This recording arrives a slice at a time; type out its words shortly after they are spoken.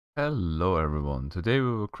Hello everyone, today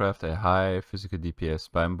we will craft a high physical DPS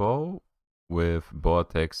spine bow with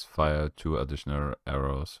vortex fire 2 additional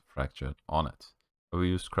arrows fractured on it. I will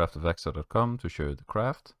use pathofexile.com to show you the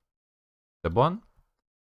craft. Step 1.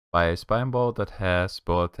 Buy a spine bow that has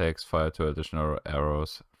vortex fire 2 additional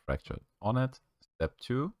arrows fractured on it. Step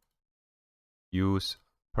 2. Use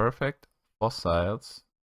perfect fossils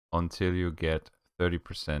until you get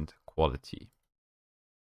 30% quality.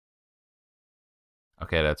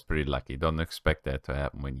 Okay, that's pretty lucky. Don't expect that to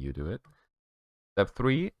happen when you do it. Step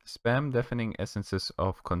 3. Spam deafening essences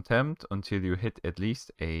of contempt until you hit at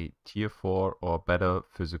least a tier 4 or better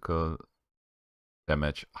physical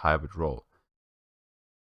damage hybrid roll.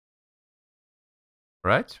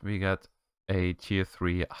 Right, we got a tier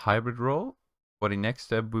 3 hybrid roll. For the next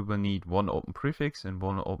step, we will need one open prefix and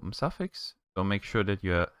one open suffix. So make sure that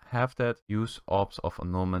you have that. Use orbs of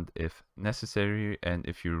annulment if necessary, and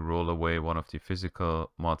if you roll away one of the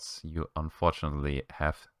physical mods, you unfortunately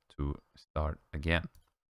have to start again.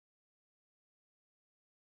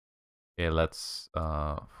 Okay, let's,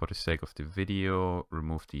 for the sake of the video,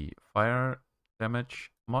 remove the fire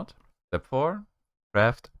damage mod. Step 4,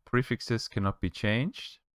 craft prefixes cannot be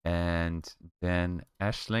changed, and then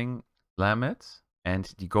ashling slam it.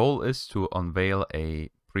 And the goal is to unveil a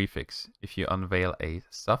prefix. If you unveil a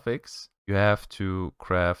suffix, you have to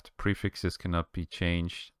craft prefixes cannot be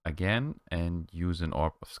changed again and use an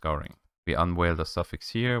orb of scouring. We unveil the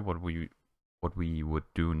suffix here. What we would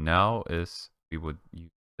do now is we would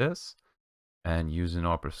use this and use an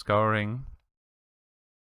orb of scouring.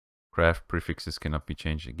 Craft prefixes cannot be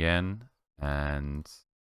changed again and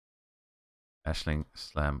ashling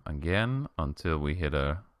slam again until we hit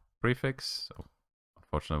a prefix. So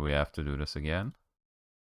unfortunately, we have to do this again.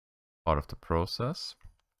 Part of the process.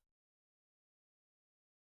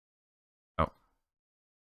 Oh.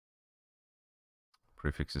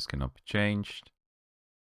 Prefixes cannot be changed.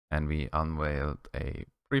 And we unveiled a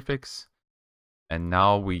prefix. And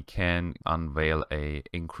now we can unveil a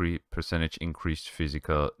percentage increased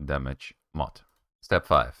physical damage mod. Step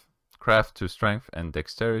 5. Craft 2 strength and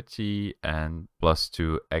dexterity and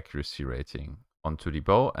 +2 accuracy rating onto the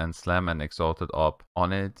bow and slam an exalted orb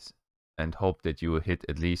on it and hope that you will hit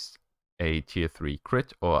at least a tier 3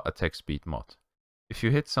 crit or attack speed mod. If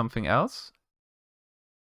you hit something else,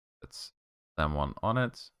 let's slam one on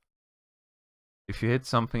it. If you hit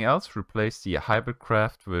something else, replace the hybrid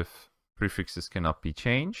craft with prefixes cannot be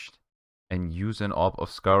changed and use an orb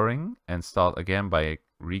of scouring and start again by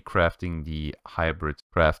recrafting the hybrid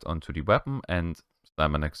craft onto the weapon and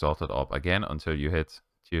slam an exalted orb again until you hit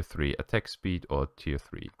tier 3 attack speed or tier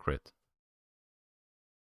 3 crit.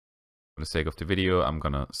 For the sake of the video, I'm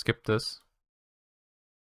gonna skip this.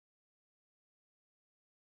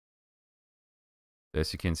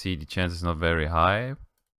 As you can see, the chance is not very high.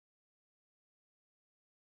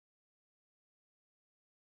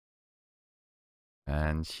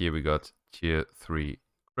 And here we got tier 3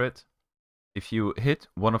 crit. If you hit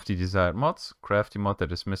one of the desired mods, craft the mod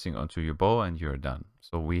that is missing onto your bow and you're done.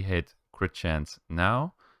 So we hit crit chance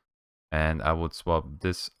now. And I would swap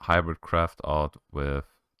this hybrid craft out with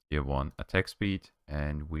tier 1 attack speed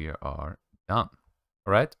and we are done.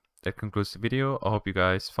 Alright, that concludes the video. I hope you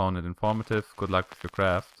guys found it informative. Good luck with your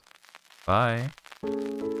craft. Bye.